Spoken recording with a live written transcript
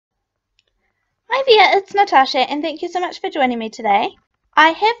Hi there, it's Natasha and thank you so much for joining me today. I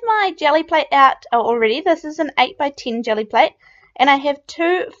have my jelly plate out already. This is an 8 by 10 jelly plate and I have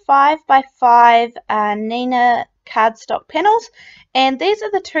two 5 by 5 Nina cardstock panels, and these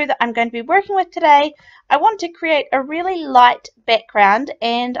are the two that I'm going to be working with today. I want to create a really light background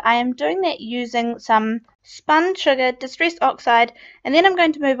and I am doing that using some Spun Sugar Distress Oxide, and then I'm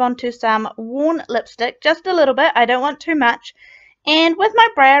going to move on to some worn lipstick, just a little bit, I don't want too much. And with my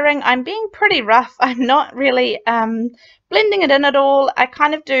browering, I'm being pretty rough. I'm not really blending it in at all. I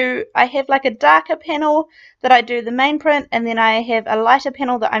have like a darker panel that I do the main print, and then I have a lighter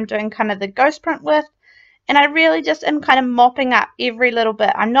panel that I'm doing kind of the ghost print with. And I really just am kind of mopping up every little bit.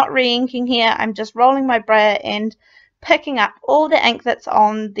 I'm not re-inking here. I'm just rolling my brayer and picking up all the ink that's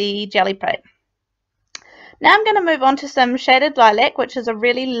on the jelly plate. Now I'm going to move on to some shaded lilac, which is a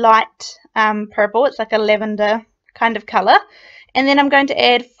really light purple. It's like a lavender kind of color. And then I'm going to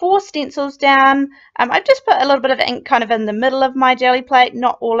add 4 stencils down. I've just put a little bit of ink kind of in the middle of my jelly plate,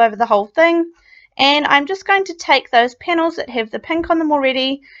 not all over the whole thing. And I'm just going to take those panels that have the pink on them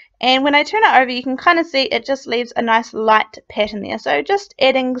already, and when I turn it over you can kind of see it just leaves a nice light pattern there. So just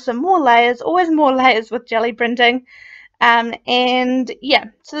adding some more layers, always more layers with jelly printing. And yeah,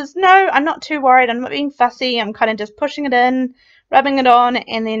 so I'm not too worried, I'm not being fussy, I'm kind of just pushing it in, rubbing it on,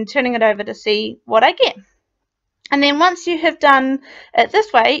 and then turning it over to see what I get. And then once you have done it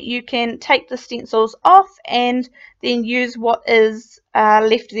this way, you can take the stencils off and then use what is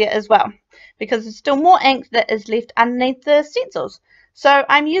left there as well, because there's still more ink that is left underneath the stencils. So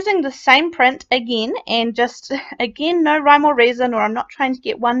I'm using the same print again, and just again, no rhyme or reason, or I'm not trying to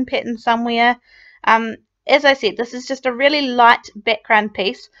get one pattern somewhere. As I said, this is just a really light background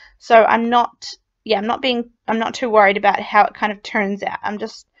piece, so I'm not too worried about how it kind of turns out. I'm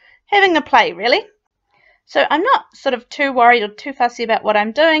just having a play, really. So I'm not sort of too worried or too fussy about what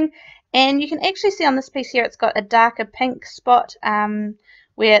I'm doing, and you can actually see on this piece here it's got a darker pink spot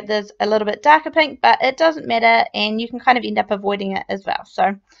where there's a little bit darker pink, but it doesn't matter, and you can kind of end up avoiding it as well.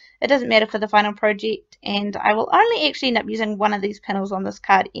 So it doesn't matter for the final project, and I will only actually end up using one of these panels on this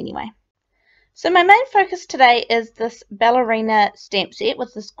card anyway. So my main focus today is this Ballerina Stamp Set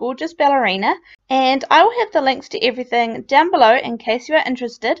with this gorgeous ballerina, and I will have the links to everything down below in case you are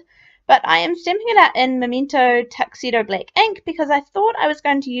interested. But I am stamping it out in Memento Tuxedo black ink because I thought I was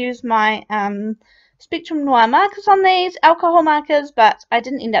going to use my Spectrum Noir markers on these, alcohol markers, but I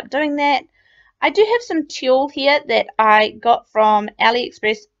didn't end up doing that. I do have some tulle here that I got from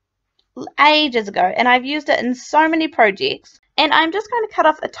Aliexpress ages ago, and I've used it in so many projects. And I'm just going to cut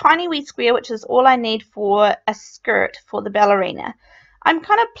off a tiny wee square, which is all I need for a skirt for the ballerina. I'm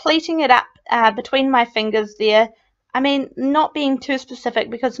kind of pleating it up between my fingers there. I mean, not being too specific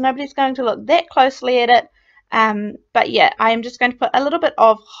because nobody's going to look that closely at it. But yeah, I am just going to put a little bit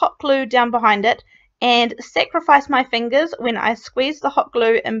of hot glue down behind it and sacrifice my fingers when I squeeze the hot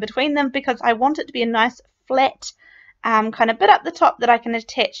glue in between them, because I want it to be a nice flat kind of bit up the top that I can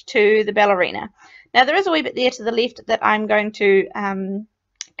attach to the ballerina. Now there is a wee bit there to the left that I'm going to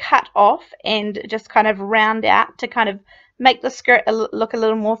cut off and just kind of round out to kind of make the skirt look a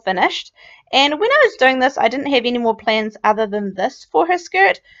little more finished. And when I was doing this, I didn't have any more plans other than this for her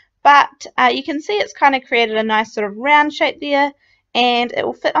skirt, but you can see it's kind of created a nice sort of round shape there, and it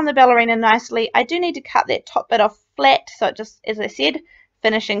will fit on the ballerina nicely. I do need to cut that top bit off flat, so it just, as I said,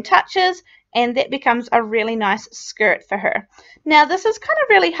 finishing touches, and that becomes a really nice skirt for her. Now this is kind of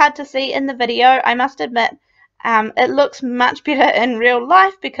really hard to see in the video, I must admit. It looks much better in real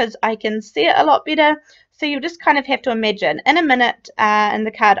life because I can see it a lot better. So you just kind of have to imagine. In a minute in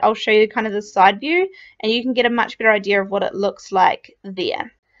the card I'll show you kind of the side view, and you can get a much better idea of what it looks like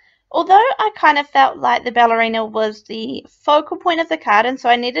there. Although I kind of felt like the ballerina was the focal point of the card, and so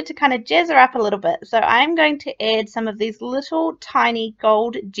I needed to kind of jazz her up a little bit. So I'm going to add some of these little tiny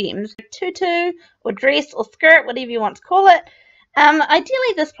gold gems. Tutu or dress or skirt, whatever you want to call it.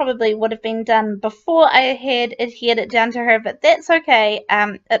 Ideally this probably would have been done before I had adhered it down to her, but that's okay.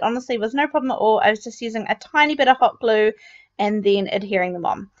 It honestly was no problem at all. I was just using a tiny bit of hot glue and then adhering them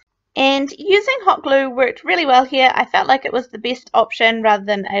on. And using hot glue worked really well here. I felt like it was the best option rather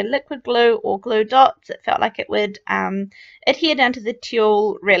than a liquid glue or glue dots. It felt like it would adhere down to the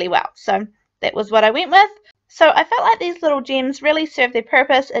tulle really well. So that was what I went with. So I felt like these little gems really served their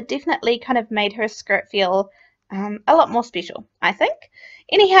purpose. It definitely kind of made her skirt feel a lot more special, I think.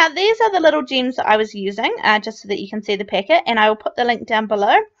 Anyhow, these are the little gems that I was using, just so that you can see the packet, and I will put the link down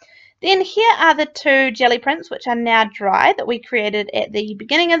below. Then here are the two jelly prints which are now dry that we created at the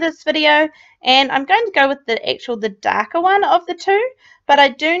beginning of this video, and I'm going to go with the darker one of the two, but I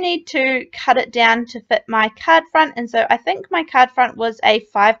do need to cut it down to fit my card front, and so I think my card front was a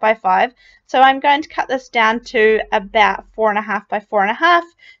 5 by 5, so I'm going to cut this down to about 4.5 by 4.5,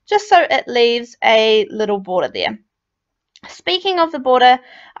 just so it leaves a little border there. Speaking of the border,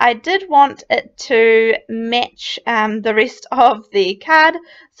 I did want it to match the rest of the card,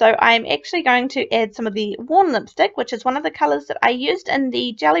 so I'm actually going to add some of the worn lipstick, which is one of the colours that I used in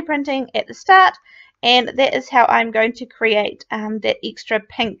the jelly printing at the start, and that is how I'm going to create that extra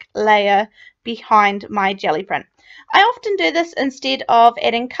pink layer behind my jelly print. I often do this instead of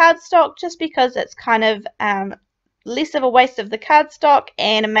adding cardstock just because it's kind of less of a waste of the cardstock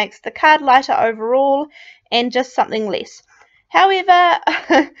and it makes the card lighter overall and just something less. However,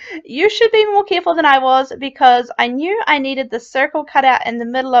 you should be more careful than I was because I knew I needed the circle cut out in the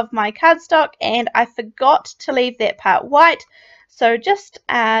middle of my cardstock and I forgot to leave that part white. So just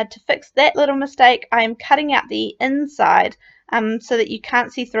to fix that little mistake, I am cutting out the inside so that you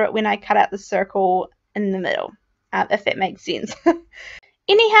can't see through it when I cut out the circle in the middle, if that makes sense.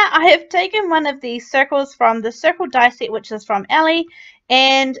 Anyhow, I have taken one of the circles from the circle die set, which is from Ali,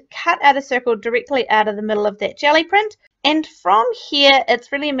 and cut out a circle directly out of the middle of that jelly print. And from here,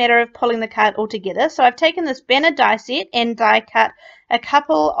 it's really a matter of pulling the card all together. So I've taken this banner die set and die cut a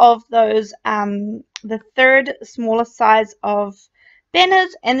couple of those, the third smaller size of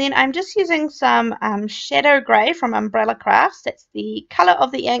banners. And then I'm just using some shadow grey from Umbrella Crafts. That's the colour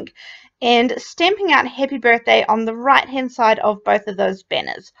of the ink. And stamping out happy birthday on the right hand side of both of those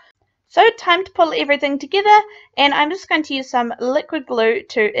banners. So time to pull everything together, and I'm just going to use some liquid glue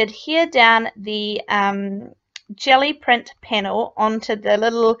to adhere down the jelly print panel onto the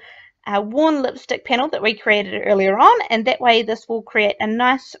little worn lipstick panel that we created earlier on, and that way this will create a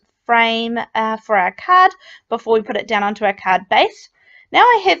nice frame for our card before we put it down onto our card base. Now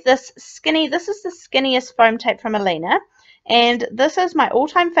I have this this is the skinniest foam tape from Alina. And this is my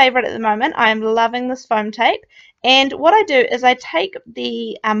all-time favorite at the moment. I am loving this foam tape. And what I do is I take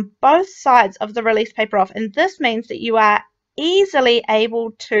the both sides of the release paper off, and this means that you are easily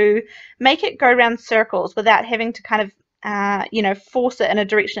able to make it go around circles without having to kind of force it in a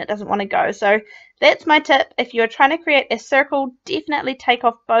direction it doesn't want to go. So that's my tip. If you're trying to create a circle, definitely take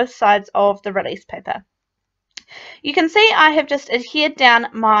off both sides of the release paper. You can see I have just adhered down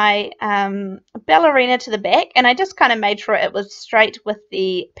my ballerina to the back, and I just kind of made sure it was straight with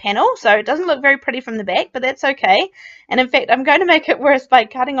the panel, so it doesn't look very pretty from the back, but that's okay. And in fact, I'm going to make it worse by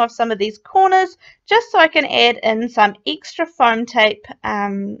cutting off some of these corners just so I can add in some extra foam tape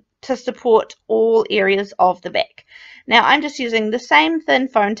to support all areas of the back. Now I'm just using the same thin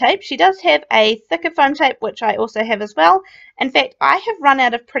foam tape. She does have a thicker foam tape, which I also have as well. In fact, I have run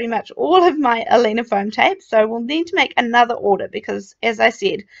out of pretty much all of my Alina foam tape, so we'll need to make another order because, as I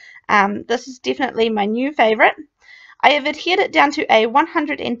said, this is definitely my new favourite. I have adhered it down to a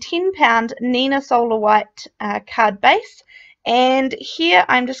 110 pound Nina Solar White card base, and here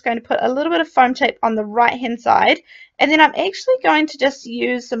I'm just going to put a little bit of foam tape on the right hand side, and then I'm actually going to just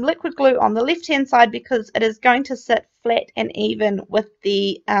use some liquid glue on the left hand side because it is going to sit flat and even with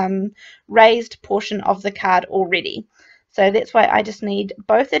the raised portion of the card already. So that's why I just need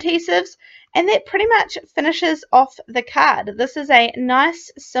both adhesives, and that pretty much finishes off the card. This is a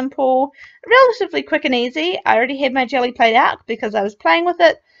nice, simple, relatively quick and easy. I already had my jelly plate out because I was playing with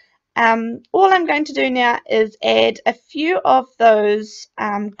it. All I'm going to do now is add a few of those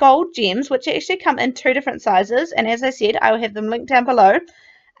gold gems, which actually come in 2 different sizes, and as I said, I will have them linked down below.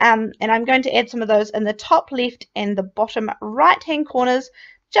 And I'm going to add some of those in the top left and the bottom right hand corners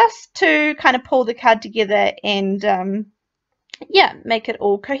just to kind of pull the card together and yeah, make it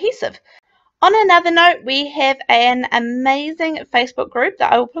all cohesive. On another note, we have an amazing Facebook group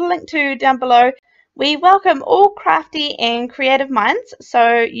that I will put a link to down below. We welcome all crafty and creative minds,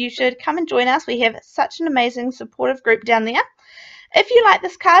 so you should come and join us. We have such an amazing supportive group down there. If you like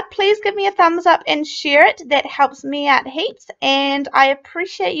this card, please give me a thumbs up and share it. That helps me out heaps, and I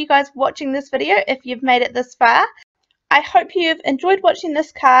appreciate you guys watching this video if you've made it this far. I hope you've enjoyed watching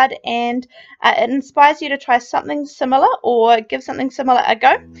this card and it inspires you to try something similar or give something similar a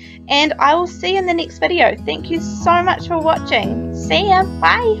go. And I will see you in the next video. Thank you so much for watching. See ya.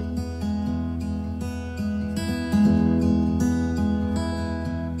 Bye.